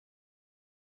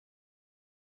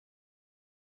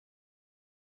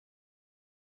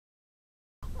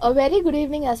A very good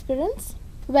evening, aspirants.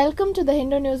 Welcome to the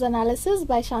Hindu News Analysis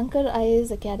by Shankar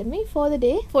IAS Academy for the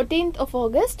day 14th of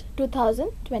August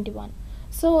 2021.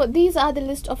 So these are the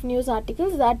list of news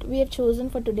articles that we have chosen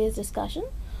for today's discussion.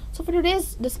 So for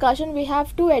today's discussion, we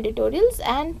have 2 editorials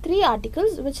and 3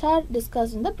 articles which are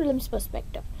discussed in the prelims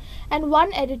perspective. And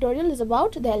one editorial is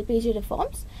about the LPG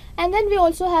reforms. And then we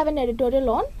also have an editorial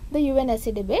on the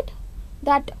UNSC debate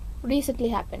that recently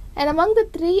happened. And among the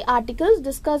 3 articles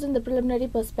discussed in the preliminary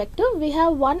perspective, we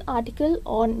have one article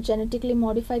on genetically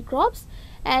modified crops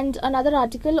and another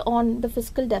article on the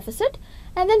fiscal deficit,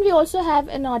 and then we also have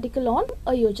an article on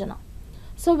a yojana.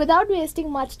 So without wasting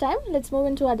much time, let's move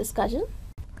into our discussion.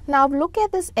 Now look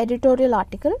at this editorial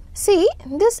article. See,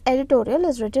 this editorial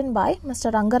is written by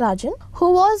Mr. Rangarajan,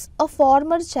 who was a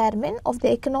former chairman of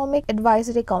the Economic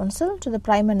Advisory Council to the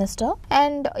Prime Minister,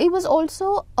 and he was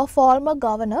also a former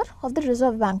governor of the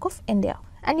Reserve Bank of India.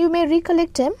 And you may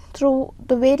recollect him through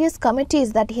the various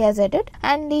committees that he has headed,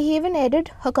 and he even headed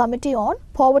a committee on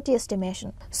poverty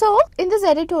estimation. So in this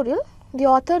editorial, the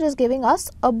author is giving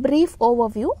us a brief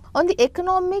overview on the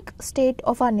economic state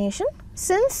of our nation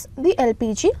since the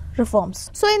LPG reforms.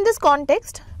 So in this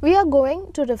context, we are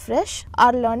going to refresh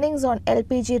our learnings on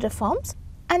LPG reforms,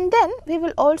 and then we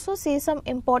will also see some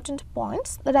important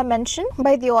points that are mentioned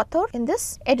by the author in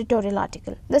this editorial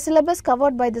article. The syllabus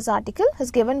covered by this article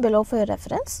is given below for your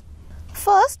reference.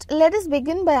 First, let us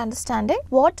begin by understanding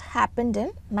what happened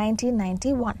in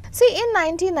 1991. See, in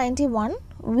 1991,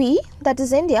 we, that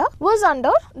is India, was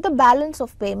under the balance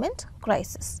of payment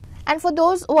crisis. And for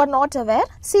those who are not aware,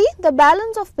 see, the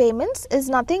balance of payments is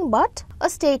nothing but a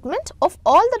statement of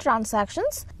all the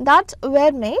transactions that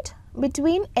were made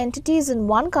between entities in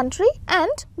one country and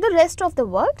the rest of the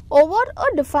world over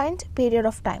a defined period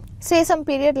of time. Say some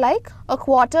period like a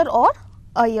quarter or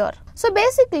a year. So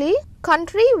basically,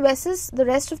 country versus the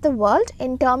rest of the world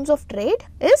in terms of trade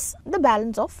is the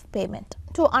balance of payment.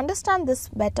 To understand this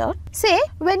better, say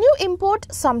when you import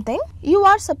something, you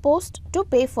are supposed to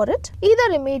pay for it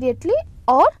either immediately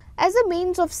or as a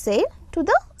means of sale to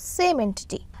the same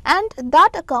entity, and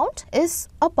that account is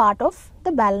a part of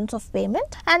the balance of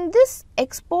payment, and this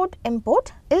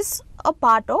export-import is a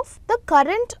part of the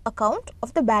current account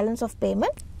of the balance of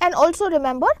payment. And also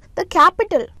remember, the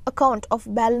capital account of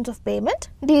balance of payment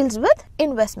deals with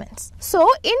investments. So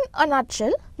in a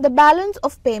nutshell, the balance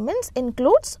of payments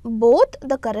includes both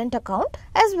the current account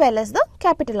as well as the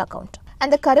capital account.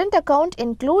 And the current account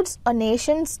includes a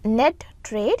nation's net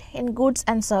trade in goods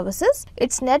and services,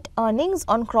 its net earnings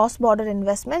on cross-border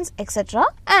investments, etc.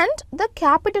 And the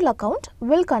capital account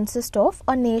will consist of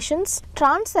a nation's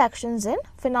transactions in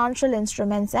financial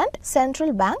instruments and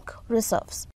central bank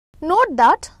reserves. Note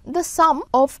that the sum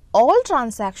of all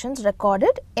transactions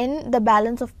recorded in the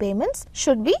balance of payments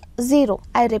should be 0.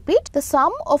 I repeat, the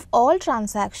sum of all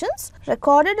transactions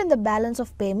recorded in the balance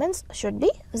of payments should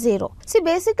be 0. See,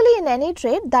 basically in any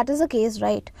trade that is the case,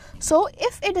 right? So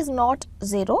if it is not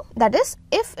 0, that is,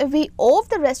 if we owe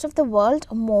the rest of the world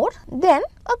more, then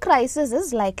a crisis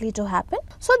is likely to happen.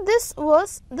 So this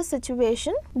was the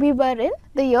situation we were in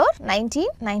the year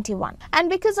 1991,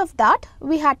 and because of that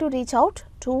we had to reach out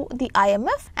to the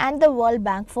IMF and the World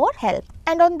Bank for help.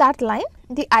 And on that line,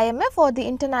 the IMF, or the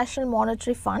International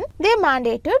Monetary Fund, they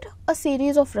mandated a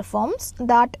series of reforms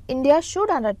that India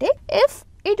should undertake if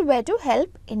it were to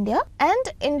help India,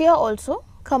 and India also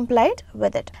complied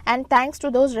with it. And thanks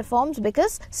to those reforms,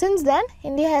 because since then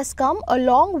India has come a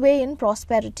long way in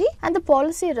prosperity and the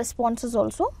policy responses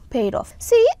also paid off.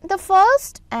 See, the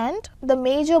first and the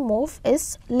major move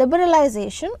is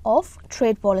liberalization of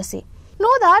trade policy.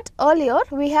 Know that earlier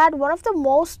we had one of the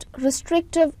most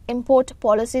restrictive import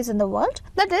policies in the world.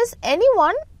 That is,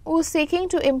 anyone who is seeking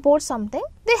to import something,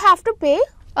 they have to pay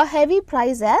a heavy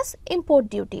price as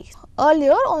import duty.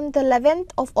 Earlier, on the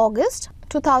 11th of August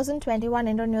 2021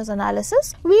 Indo News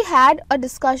Analysis, we had a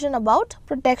discussion about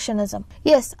protectionism.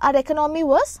 Yes, our economy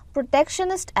was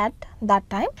protectionist at that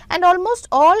time, and almost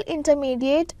all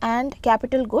intermediate and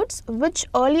capital goods which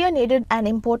earlier needed an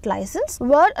import license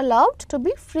were allowed to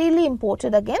be freely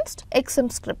imported against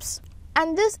exempt scrips.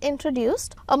 And this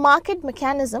introduced a market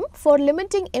mechanism for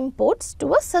limiting imports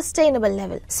to a sustainable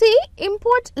level. See,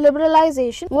 import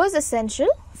liberalization was essential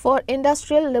for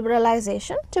industrial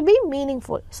liberalization to be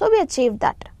meaningful. So we achieved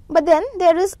that. But then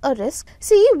there is a risk.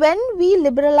 See, when we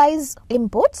liberalize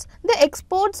imports, the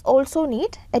exports also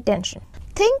need attention.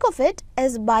 Think of it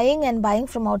as buying and buying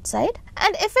from outside,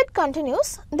 and if it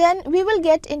continues, then we will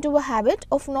get into a habit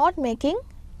of not making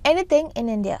anything in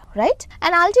India, right?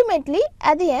 And ultimately,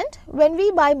 at the end, when we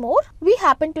buy more, we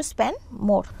happen to spend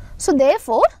more. So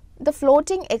therefore, the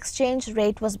floating exchange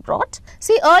rate was brought.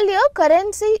 See, earlier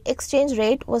currency exchange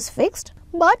rate was fixed,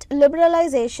 but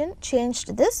liberalization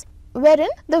changed this, wherein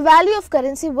the value of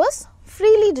currency was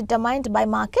freely determined by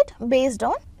market based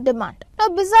on demand. Now,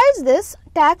 besides this,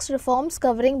 tax reforms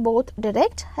covering both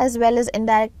direct as well as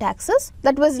indirect taxes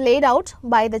that was laid out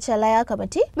by the Chalaya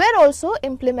Committee were also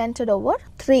implemented over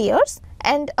 3 years.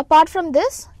 And apart from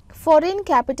this, foreign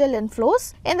capital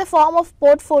inflows in the form of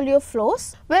portfolio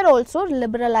flows were also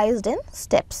liberalized in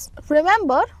steps.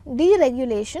 Remember,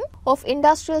 deregulation of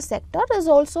industrial sector is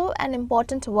also an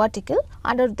important vertical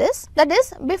under this. That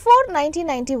is, before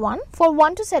 1991, for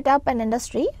one to set up an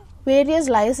industry, various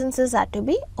licenses had to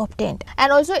be obtained,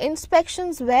 and also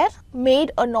inspections were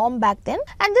made a norm back then,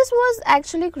 and this was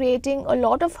actually creating a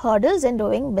lot of hurdles in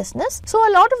doing business. So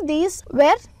a lot of these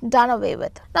were done away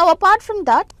with. Now, apart from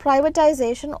that,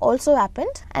 privatization also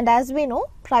happened, and as we know,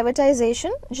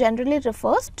 privatization generally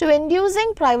refers to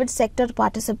inducing private sector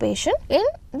participation in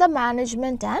the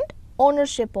management and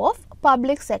ownership of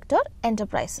public sector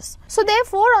enterprises. So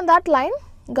therefore, on that line,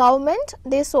 government,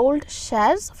 they sold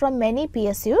shares from many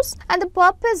PSUs, and the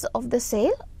purpose of the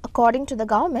sale, according to the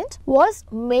government, was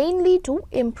mainly to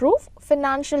improve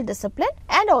financial discipline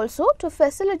and also to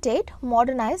facilitate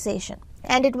modernization.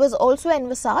 And it was also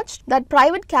envisaged that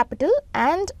private capital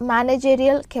and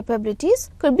managerial capabilities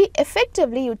could be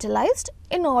effectively utilized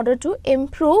in order to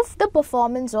improve the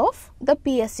performance of the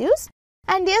PSUs,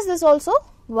 and yes, this also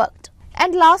worked.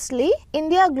 And lastly,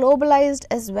 India globalized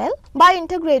as well by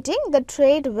integrating the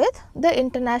trade with the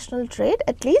international trade,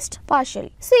 at least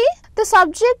partially. See, the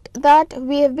subject that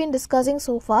we have been discussing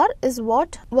so far is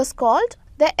what was called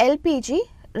the LPG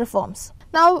reforms.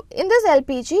 Now, in this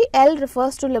LPG, L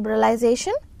refers to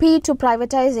liberalization, P to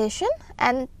privatization,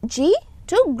 and G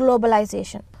to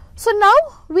globalization. So now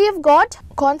we have got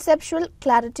conceptual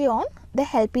clarity on the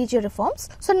LPG reforms.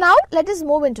 So now let us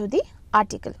move into the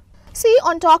article. See,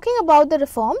 on talking about the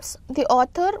reforms, the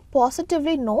author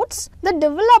positively notes the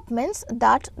developments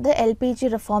that the LPG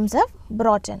reforms have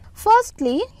brought in.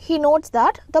 Firstly, he notes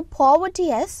that the poverty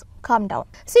has come down.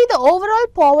 See, the overall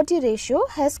poverty ratio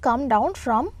has come down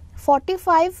from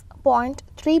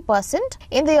 45.3%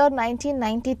 in the year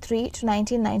 1993 to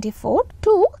 1994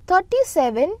 to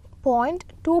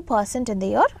 37.2% in the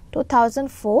year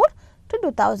 2004 to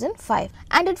 2005,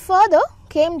 and it further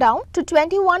came down to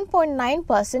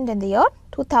 21.9% in the year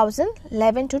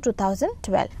 2011 to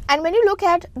 2012. And when you look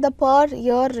at the per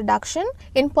year reduction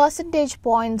in percentage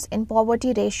points in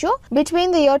poverty ratio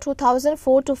between the year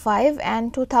 2004 to 5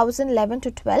 and 2011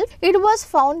 to 12, it was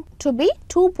found to be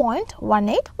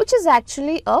 2.18, which is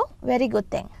actually a very good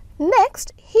thing.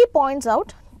 Next, he points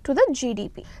out to the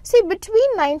GDP. See,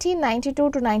 between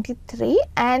 1992 to 93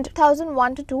 and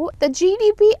 2001 to 2, the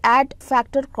GDP at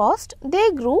factor cost, they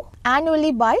grew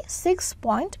annually by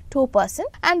 6.2%,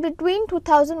 and between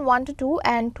 2001 to 2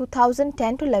 and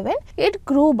 2010 to 11, it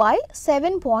grew by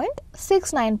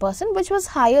 7.69%, which was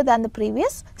higher than the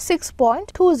previous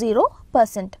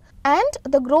 6.20%. And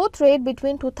the growth rate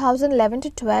between 2011 to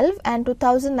 12 and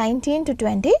 2019 to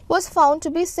 20 was found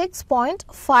to be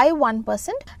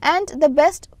 6.51%, and the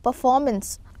best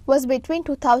performance was between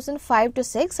 2005 to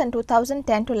 6 and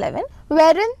 2010 to 11,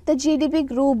 wherein the GDP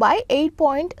grew by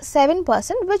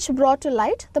 8.7%, which brought to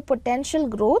light the potential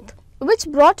growth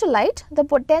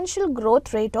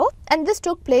rate of, and this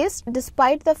took place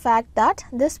despite the fact that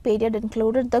this period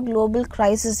included the global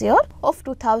crisis year of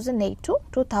 2008 to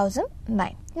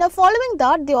 2009. Now, following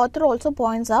that, the author also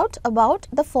points out about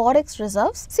the Forex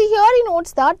Reserves. See, here he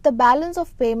notes that the balance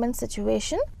of payment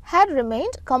situation had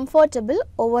remained comfortable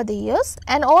over the years,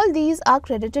 and all these are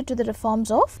credited to the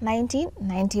reforms of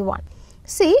 1991.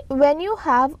 See, when you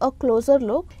have a closer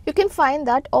look, you can find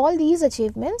that all these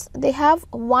achievements, they have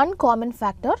one common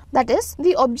factor, that is,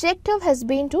 the objective has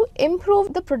been to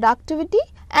improve the productivity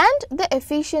and the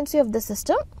efficiency of the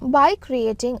system by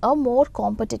creating a more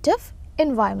competitive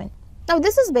environment. Now,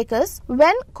 this is because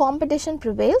when competition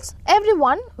prevails,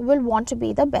 everyone will want to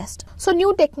be the best. So,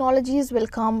 new technologies will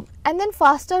come, and then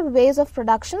faster ways of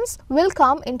productions will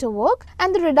come into work,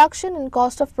 and the reduction in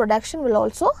cost of production will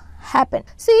also happen.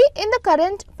 See, in the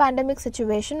current pandemic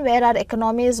situation where our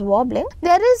economy is wobbling,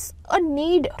 there is a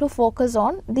need to focus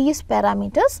on these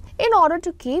parameters in order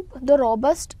to keep the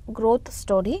robust growth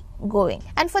story going.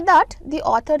 And for that, the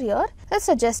author here is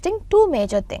suggesting two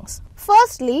major things.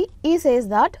 Firstly, he says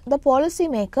that the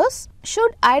policymakers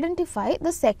should identify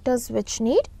the sectors which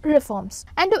need reforms,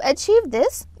 and to achieve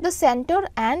this, the center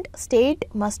and state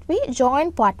must be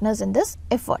joint partners in this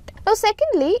effort. Now,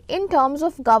 secondly, in terms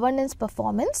of governance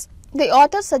performance, the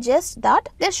author suggests that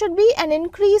there should be an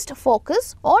increased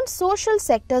focus on social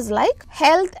sectors like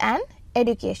health and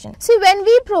education. See, when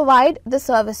we provide the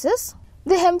services,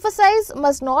 the emphasis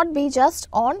must not be just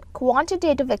on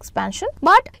quantitative expansion,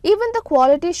 but even the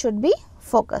quality should be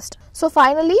focused. So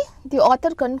finally, the author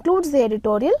concludes the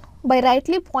editorial by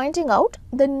rightly pointing out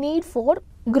the need for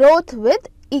growth with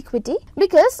equity,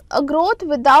 because a growth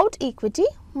without equity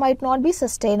might not be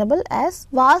sustainable, as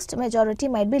vast majority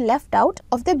might be left out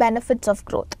of the benefits of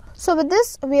growth. So with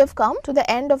this, we have come to the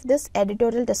end of this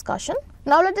editorial discussion.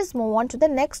 Now let us move on to the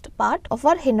next part of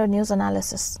our Hindu news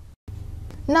analysis.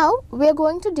 Now we are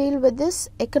going to deal with this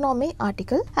economy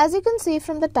article. As you can see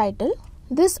from the title,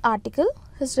 this article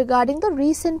is regarding the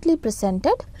recently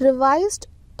presented revised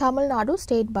Tamil Nadu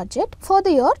state budget for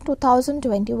the year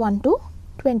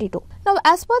 2021-22. Now,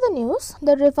 as per the news,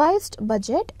 the revised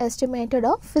budget estimated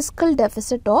a fiscal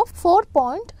deficit of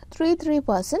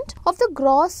 4.33% of the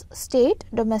gross state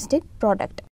domestic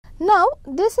product. Now,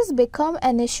 this has become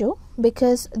an issue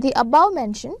because the above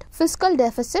mentioned fiscal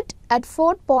deficit at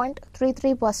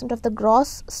 4.33% of the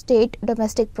gross state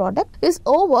domestic product is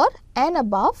over and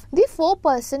above the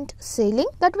 4% ceiling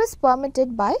that was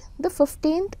permitted by the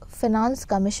 15th Finance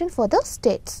Commission for the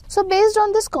states. So, based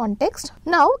on this context,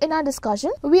 now in our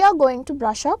discussion, we are going to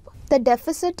brush up the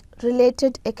deficit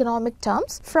related economic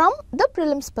terms from the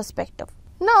prelims perspective.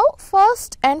 Now,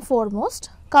 first and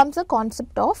foremost comes the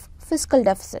concept of fiscal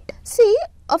deficit. See,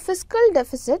 a fiscal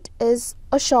deficit is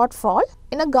a shortfall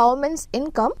in a government's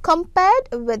income compared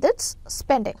with its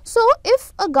spending. So,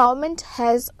 if a government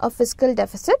has a fiscal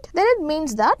deficit, then it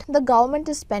means that the government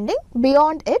is spending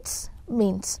beyond its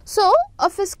means. So, a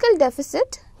fiscal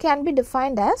deficit can be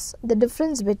defined as the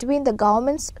difference between the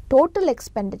government's total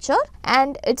expenditure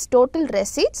and its total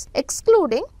receipts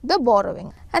excluding the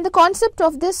borrowing. And the concept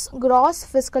of this gross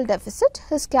fiscal deficit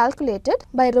is calculated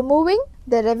by removing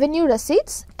the revenue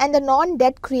receipts and the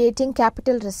non-debt creating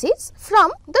capital receipts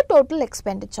from the total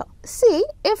expenditure. See,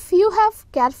 if you have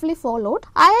carefully followed,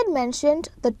 I had mentioned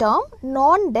the term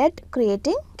non-debt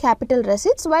creating capital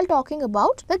receipts while talking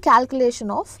about the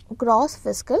calculation of gross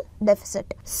fiscal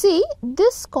deficit. See,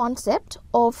 this concept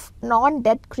of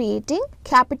non-debt creating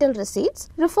capital receipts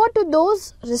refer to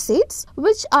those receipts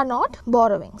which are not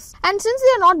borrowings. And since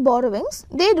they are not borrowings,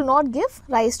 they do not give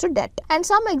rise to debt. And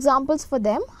some examples for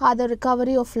them are the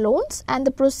recovery of loans and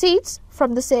the proceeds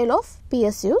from the sale of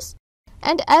PSUs.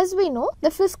 And as we know,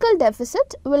 the fiscal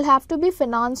deficit will have to be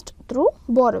financed through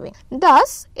borrowing.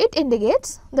 Thus, it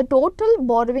indicates the total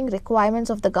borrowing requirements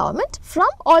of the government from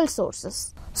all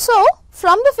sources. So,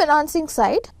 from the financing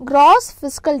side, gross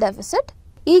fiscal deficit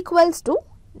equals to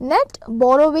net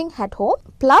borrowing at home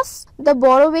plus the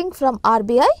borrowing from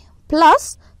RBI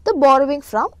plus the borrowing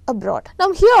from abroad.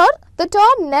 Now here, the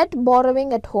term net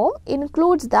borrowing at home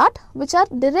includes that which are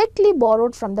directly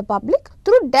borrowed from the public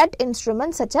through debt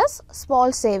instruments such as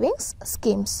small savings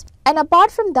schemes. And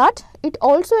apart from that, it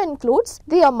also includes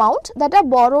the amount that are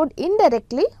borrowed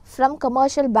indirectly from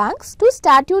commercial banks to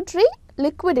statutory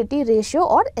liquidity ratio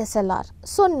or SLR.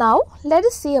 So now let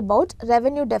us see about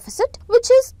revenue deficit,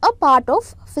 which is a part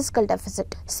of fiscal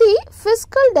deficit. See,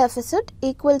 fiscal deficit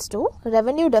equals to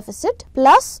revenue deficit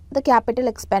plus the capital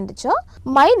expenditure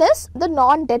minus the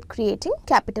non-debt creating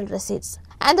capital receipts.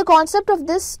 And the concept of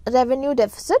this revenue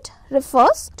deficit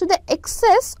refers to the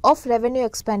excess of revenue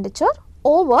expenditure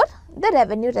over the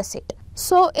revenue receipt.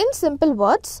 So, in simple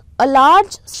words, a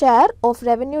large share of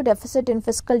revenue deficit in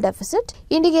fiscal deficit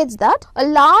indicates that a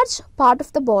large part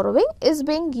of the borrowing is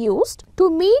being used to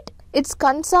meet its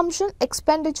consumption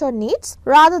expenditure needs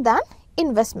rather than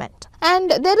investment. And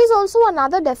there is also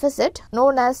another deficit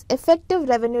known as effective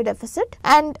revenue deficit,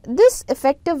 and this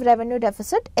effective revenue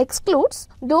deficit excludes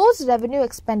those revenue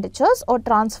expenditures or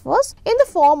transfers in the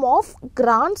form of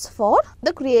grants for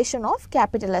the creation of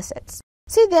capital assets.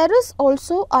 See, there is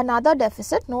also another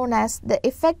deficit known as the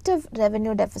effective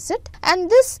revenue deficit, and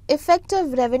this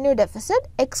effective revenue deficit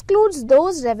excludes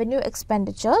those revenue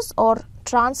expenditures or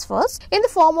transfers in the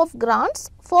form of grants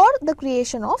for the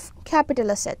creation of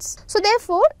capital assets. So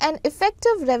therefore, an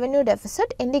effective revenue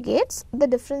deficit indicates the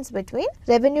difference between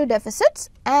revenue deficits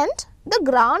and the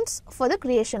grants for the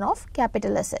creation of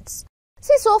capital assets.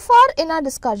 See, so far in our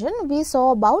discussion, we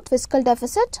saw about fiscal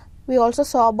deficit. We also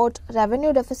saw about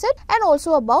revenue deficit and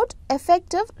also about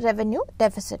effective revenue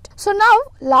deficit. So now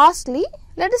lastly,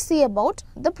 let us see about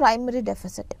the primary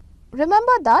deficit.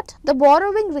 remember that the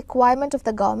borrowing requirement of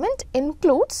the government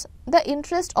includes the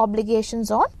interest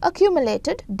obligations on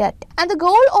accumulated debt. And the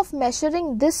goal of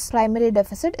measuring this primary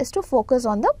deficit is to focus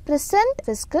on the present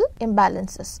fiscal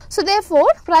imbalances. So therefore,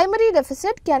 primary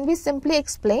deficit can be simply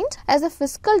explained as a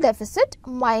fiscal deficit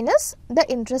minus the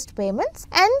interest payments.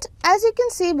 And as you can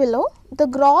see below, the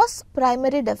gross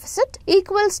primary deficit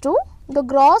equals to the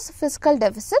gross fiscal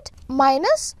deficit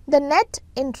minus the net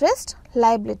interest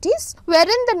liabilities, wherein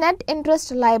the net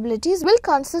interest liabilities will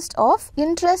consist of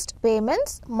interest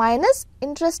payments minus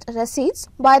interest receipts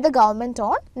by the government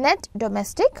on net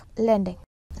domestic lending.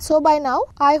 So by now,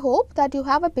 I hope that you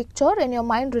have a picture in your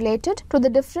mind related to the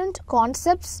different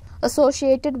concepts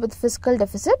associated with fiscal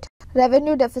deficit,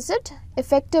 revenue deficit,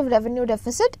 effective revenue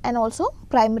deficit, and also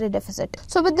primary deficit.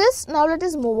 So with this, now let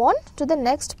us move on to the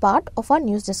next part of our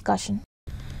news discussion.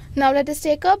 Now let us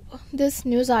take up this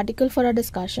news article for a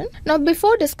discussion. Now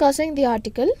before discussing the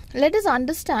article, let us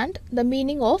understand the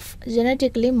meaning of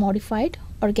genetically modified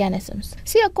organisms.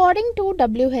 See, according to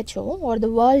WHO or the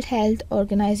World Health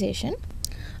Organization,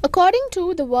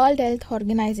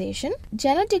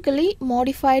 genetically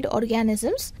modified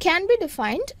organisms can be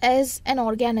defined as an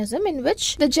organism in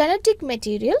which the genetic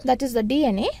material, that is the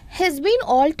DNA, has been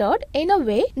altered in a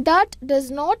way that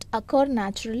does not occur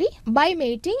naturally by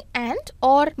mating and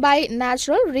or by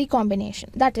natural recombination.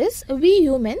 That is, we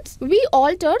humans, we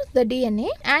alter the DNA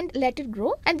and let it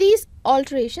grow, and these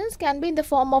alterations can be in the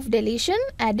form of deletion,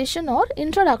 addition, or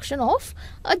introduction of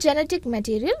a genetic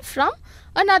material from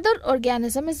another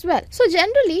organism as well. So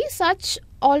generally, such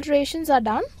alterations are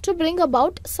done to bring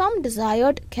about some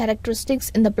desired characteristics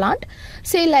in the plant,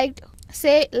 say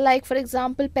like for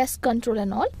example pest control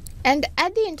and all. And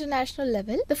at the international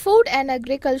level, the Food and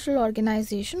Agricultural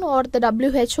Organization or the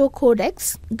WHO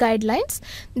Codex guidelines,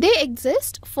 they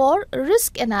exist for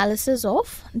risk analysis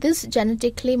of this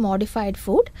genetically modified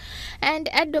food. And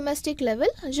at domestic level,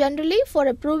 generally for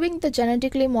approving the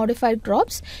genetically modified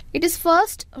crops, it is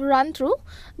first run through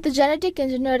the Genetic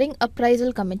Engineering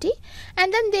Appraisal Committee,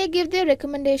 and then they give their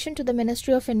recommendation to the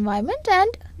Ministry of Environment,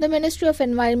 and the Ministry of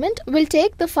Environment will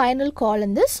take the final call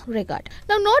in this regard.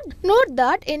 Now note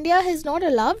that India has not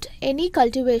allowed any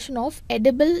cultivation of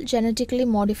edible genetically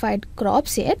modified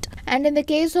crops yet, and in the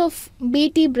case of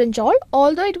BT brinjal,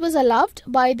 although it was allowed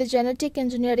by the Genetic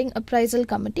Engineering Appraisal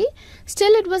Committee,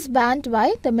 still it was banned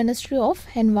by the Ministry of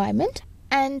Environment.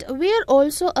 And we are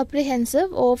also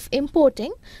apprehensive of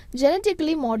importing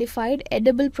genetically modified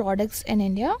edible products in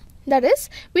India. That is,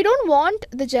 we don't want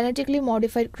the genetically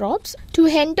modified crops to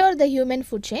enter the human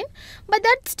food chain, but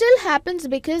that still happens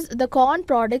because the corn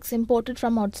products imported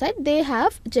from outside, they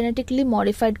have genetically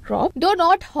modified crop, though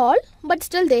not all, but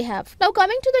still they have. Now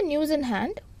coming to the news in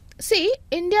hand, see,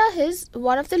 India is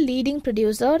one of the leading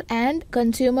producer and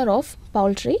consumer of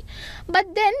poultry,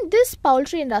 but then this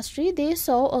poultry industry, they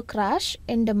saw a crash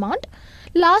in demand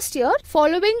last year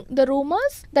following the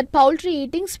rumors that poultry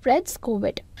eating spreads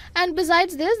COVID. And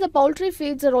besides this, the poultry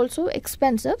feeds are also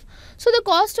expensive, so the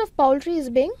cost of poultry is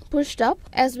being pushed up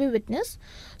as we witness.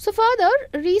 So further,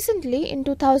 recently in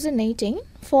 2018,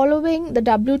 following the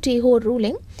WTO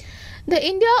ruling, the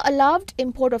India allowed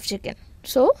import of chicken.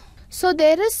 So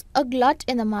there is a glut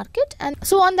in the market, and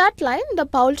so on that line, the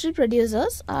poultry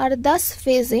producers are thus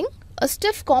facing a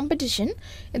stiff competition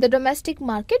in the domestic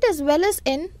market as well as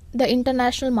in the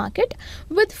international market,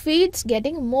 with feeds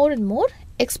getting more and more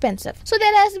expensive. So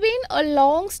there has been a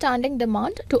long-standing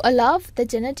demand to allow the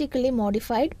genetically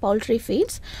modified poultry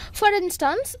feeds. For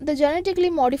instance, the genetically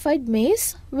modified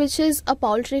maize, which is a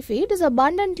poultry feed, is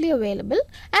abundantly available,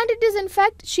 and it is in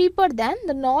fact cheaper than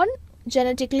the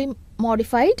non-genetically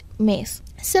modified maize.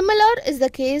 Similar is the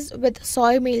case with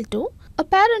soy meal too.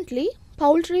 Apparently,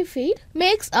 poultry feed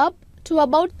makes up to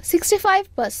about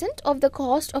 65% of the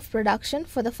cost of production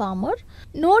for the farmer.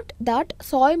 Note that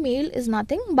soy meal is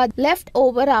nothing but left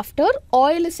over after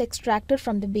oil is extracted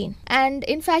from the bean, and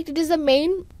in fact it is the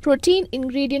main protein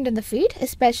ingredient in the feed,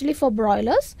 especially for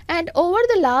broilers. And over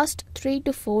the last 3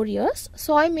 to 4 years,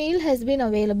 soy meal has been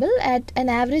available at an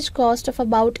average cost of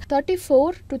about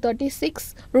 34 to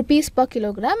 36 rupees per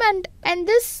kilogram, and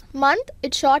this month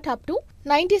it shot up to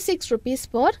 96 rupees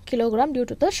per kilogram due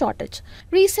to the shortage.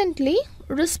 Recently,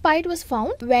 respite was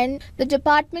found when the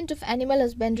Department of Animal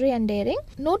Husbandry and Dairying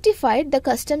notified the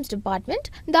Customs Department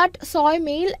that soy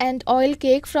meal and oil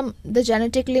cake from the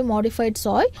genetically modified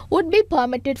soy would be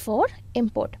permitted for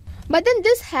import. But then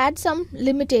this had some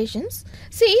limitations.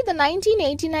 See, the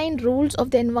 1989 rules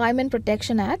of the Environment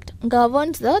Protection Act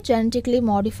governs the genetically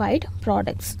modified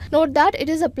products. Note that it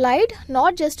is applied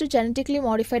not just to genetically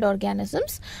modified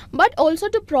organisms, but also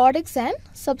to products and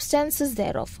substances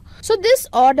thereof. So this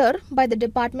order by the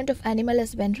Department of Animal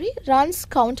Husbandry runs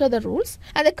counter the rules,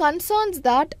 and the concerns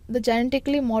that the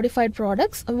genetically modified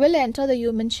products will enter the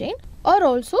human chain are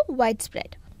also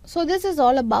widespread. So this is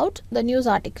all about the news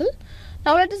article.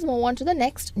 Now let us move on to the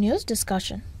next news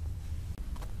discussion.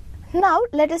 Now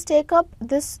let us take up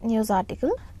this news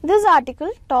article. This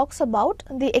article talks about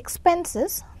the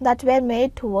expenses that were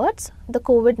made towards the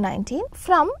COVID-19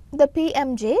 from the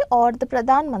PMJ or the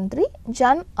Pradhan Mantri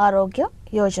Jan Arogya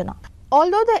Yojana.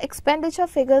 Although the expenditure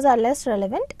figures are less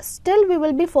relevant, still we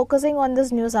will be focusing on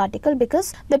this news article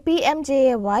because the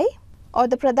PMJAY or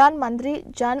the Pradhan Mantri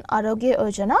Jan Arogya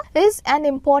Yojana is an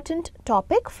important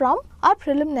topic from our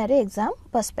preliminary exam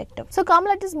perspective. So come,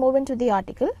 let us move into the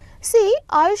article. See,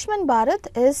 Ayushman Bharat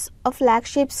is a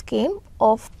flagship scheme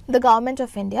of the Government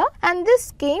of India, and this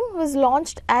scheme was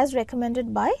launched as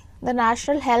recommended by the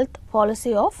National Health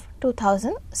Policy of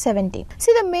 2017.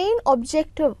 See, the main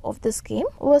objective of the scheme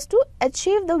was to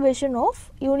achieve the vision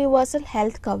of universal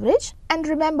health coverage. And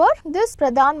remember, this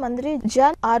Pradhan Mantri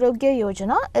Jan Arogya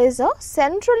Yojana is a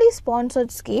centrally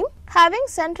sponsored scheme having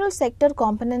central sector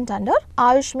component under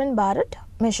Ayushman Bharat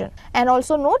mission. And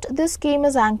also note, this scheme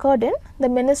is anchored in the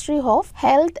Ministry of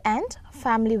Health and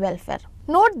Family Welfare.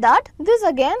 Note that this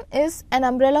again is an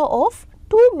umbrella of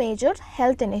two major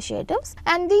health initiatives,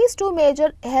 and these two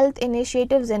major health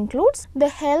initiatives includes the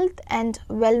Health and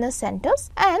Wellness Centers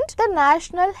and the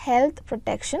National Health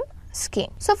Protection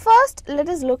Scheme. So first let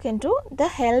us look into the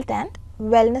Health and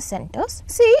Wellness Centers.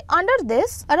 See, under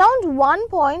this around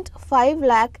 1.5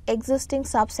 lakh existing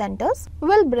sub-centers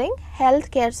will bring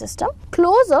healthcare system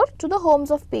closer to the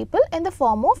homes of people in the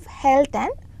form of health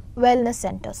and wellness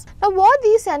centers. Now what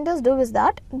these centers do is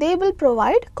that they will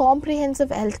provide comprehensive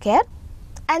health care,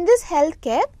 and this health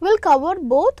care will cover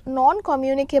both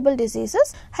non-communicable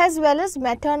diseases as well as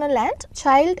maternal and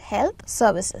child health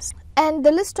services. And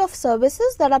the list of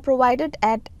services that are provided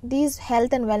at these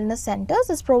health and wellness centers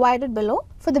is provided below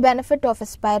for the benefit of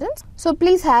aspirants. So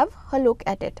please have a look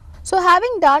at it. So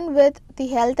having done with the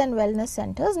health and wellness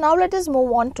centers, now let us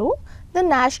move on to the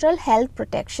National Health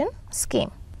Protection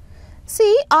Scheme.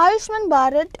 See, Ayushman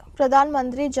Bharat Pradhan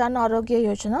Mantri Jan Arogya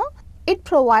Yojana, it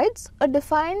provides a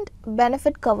defined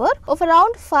benefit cover of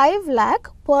around 5 lakh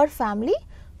per family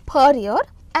per year,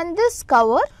 and this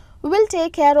cover will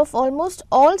take care of almost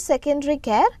all secondary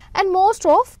care and most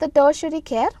of the tertiary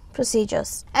care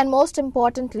procedures. And most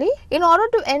importantly, in order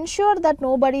to ensure that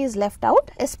nobody is left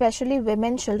out, especially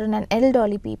women, children and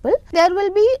elderly people, there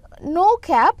will be no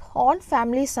cap on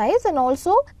family size, and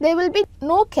also there will be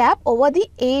no cap over the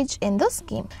age in the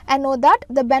scheme. And know that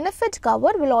the benefit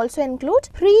cover will also include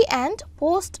pre and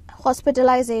post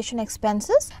hospitalization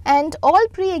expenses, and all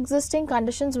pre-existing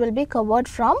conditions will be covered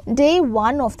from day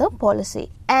one of the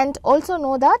policy. And also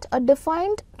know that a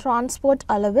defined transport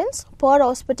allowance per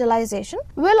hospitalization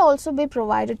will also be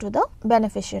provided to the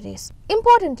beneficiaries.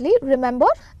 Importantly, remember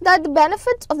that the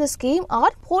benefits of the scheme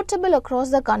are portable across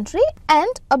the country,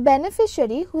 and a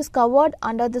beneficiary who is covered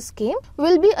under the scheme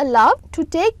will be allowed to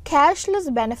take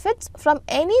cashless benefits from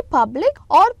any public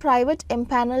or private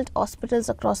impaneled hospitals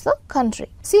across the country.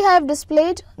 See, I have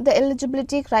displayed the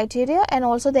eligibility criteria and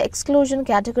also the exclusion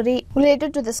category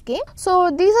related to the scheme.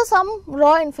 So these are some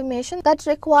raw information that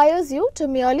requires you to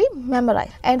merely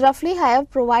memorize, and roughly I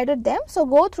have provided them, so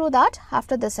go through that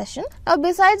after the session. Now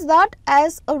besides that,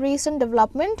 as a recent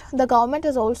development, the government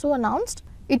has also announced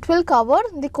it will cover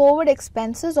the COVID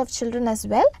expenses of children as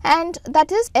well, and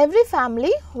that is every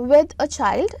family with a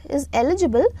child is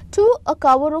eligible to a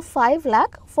cover of 5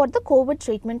 lakh for the COVID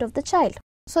treatment of the child.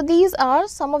 So these are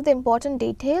some of the important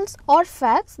details or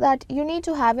facts that you need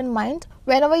to have in mind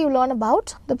whenever you learn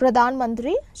about the Pradhan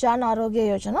Mantri Jan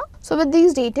Arogya Yojana. So with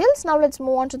these details, now let's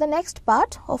move on to the next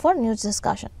part of our news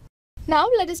discussion. Now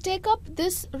let us take up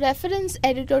this reference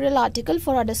editorial article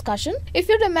for our discussion. If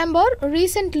you remember,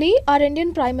 recently our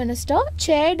Indian Prime Minister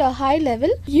chaired a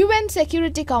high-level UN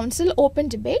Security Council open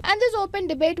debate, and this open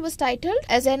debate was titled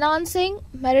as Enhancing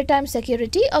Maritime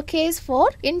Security, a Case for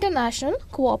International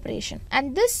Cooperation.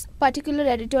 And this particular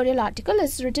editorial article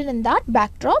is written in that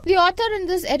backdrop. The author in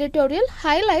this editorial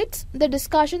highlights the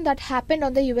discussion that happened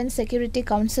on the UN Security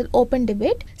Council open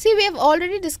debate. See, we have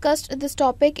already discussed this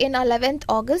topic in 11th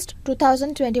August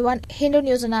 2021 Hindu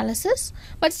News Analysis,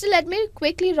 but still let me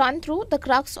quickly run through the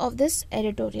crux of this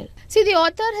editorial. See, the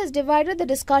author has divided the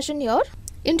discussion here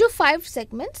into 5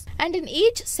 segments, and in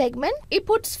each segment it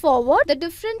puts forward the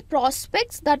different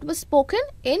prospects that were spoken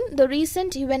in the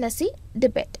recent UNSC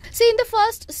debate. See, in the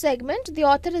first segment, the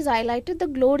author has highlighted the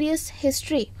glorious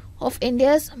history of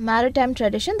India's maritime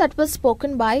tradition that was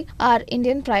spoken by our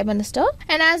Indian Prime Minister.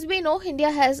 And as we know,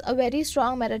 India has a very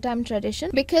strong maritime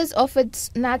tradition because of its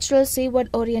natural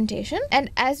seaward orientation. And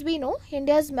as we know,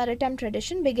 India's maritime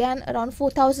tradition began around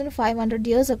 4,500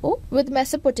 years ago with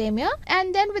Mesopotamia,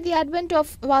 and then with the advent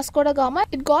of Vasco da Gama,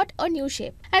 it got a new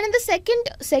shape. And in the second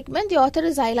segment, the author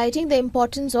is highlighting the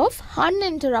importance of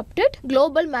uninterrupted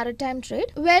global maritime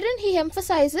trade, wherein he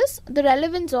emphasizes the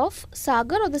relevance of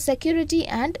Sagar, or the security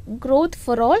and growth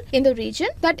for all in the region,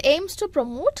 that aims to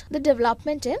promote the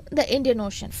development in the Indian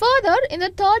Ocean. Further, in the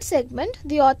third segment,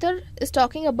 the author is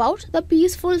talking about the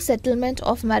peaceful settlement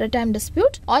of maritime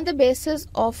dispute on the basis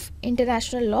of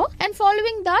international law, and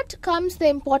following that comes the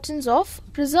importance of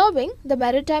preserving the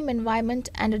maritime environment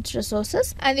and its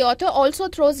resources. And the author also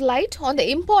throws light on the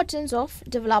importance of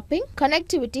developing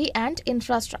connectivity and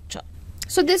infrastructure.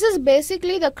 So this is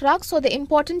basically the crux or the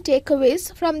important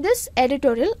takeaways from this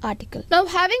editorial article. Now,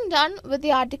 having done with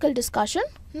the article discussion,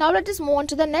 now let us move on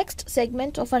to the next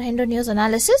segment of our Hindu News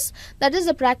analysis, that is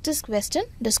the practice question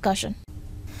discussion.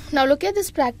 Now look at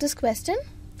this practice question.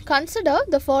 Consider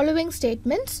the following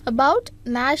statements about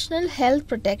National Health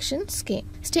Protection Scheme.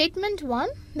 Statement 1.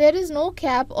 There is no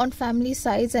cap on family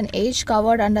size and age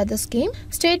covered under the scheme.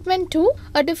 Statement 2.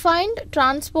 A defined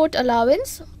transport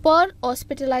allowance per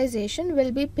hospitalization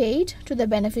will be paid to the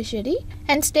beneficiary.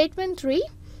 And Statement 3.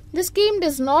 The scheme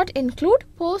does not include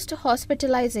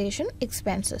post-hospitalization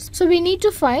expenses. So we need to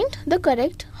find the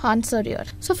correct answer here.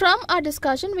 So from our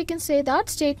discussion, we can say that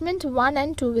statement 1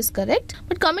 and 2 is correct.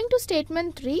 But coming to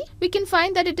statement 3, we can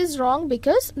find that it is wrong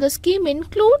because the scheme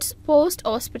includes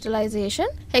post-hospitalization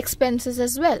expenses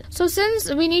as well. So since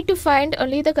we need to find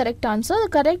only the correct answer, the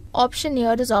correct option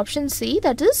here is option C,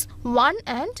 that is 1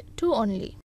 and 2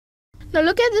 only. Now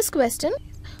look at this question.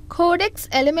 Codex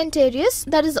Alimentarius,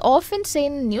 that is often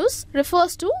seen in news,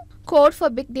 refers to Code for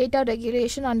Big Data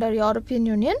Regulation under European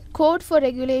Union, Code for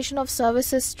Regulation of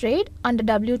Services Trade under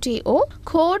WTO,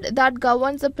 Code that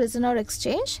governs the prisoner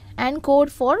exchange, and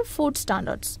Code for Food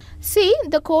Standards. See,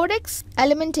 the Codex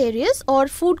Alimentarius or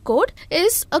Food Code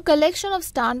is a collection of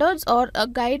standards or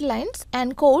guidelines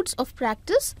and codes of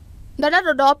practice that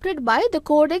are adopted by the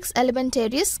Codex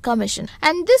Alimentarius Commission.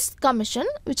 And this commission,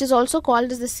 which is also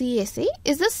called as the CAC,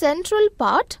 is the central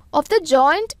part of the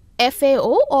joint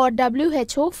FAO or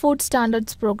WHO Food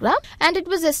Standards Program, and it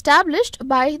was established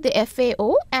by the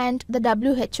FAO and the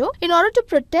WHO in order to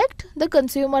protect the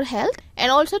consumer health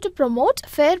and also to promote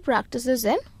fair practices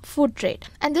in food trade.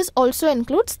 And this also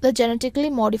includes the genetically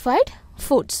modified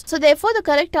foods. So therefore the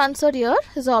correct answer here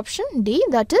is option D,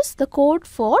 that is the Code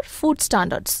for Food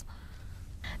Standards.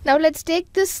 Now let's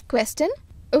take this question.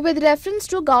 With reference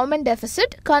to government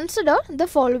deficit, consider the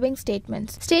following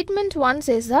statements. Statement 1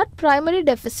 says that primary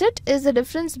deficit is the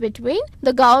difference between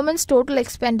the government's total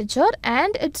expenditure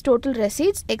and its total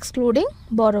receipts excluding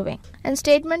borrowing. And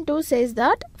statement 2 says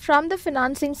that from the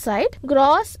financing side,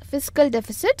 gross fiscal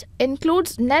deficit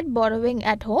includes net borrowing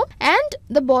at home and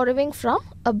the borrowing from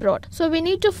abroad. So we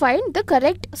need to find the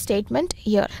correct statement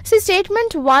here. See,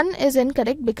 statement 1 is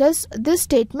incorrect because this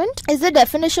statement is the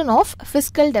definition of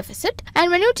fiscal deficit, and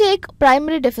when you take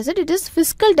primary deficit, it is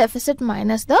fiscal deficit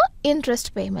minus the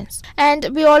interest payments. And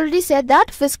we already said that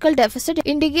fiscal deficit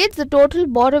indicates the total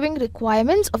borrowing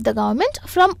requirements of the government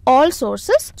from all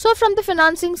sources. So from the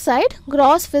financing side,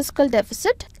 gross fiscal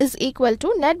deficit is equal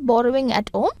to net borrowing at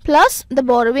home plus the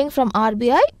borrowing from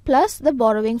RBI plus the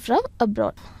borrowing from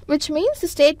abroad, which means the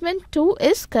statement 2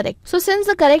 is correct. So since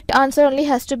the correct answer only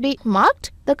has to be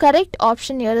marked, the correct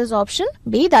option here is option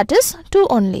B, that is 2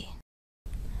 only.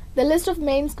 The list of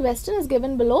mains question is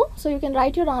given below, so you can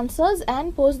write your answers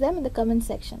and post them in the comment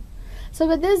section. So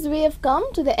with this, we have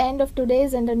come to the end of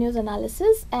today's Hindu News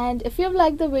analysis, and if you have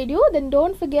liked the video, then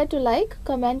don't forget to like,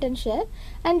 comment and share,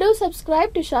 and do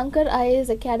subscribe to Shankar IAS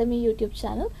Academy YouTube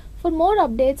channel for more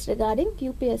updates regarding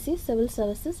UPSC Civil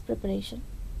Services preparation.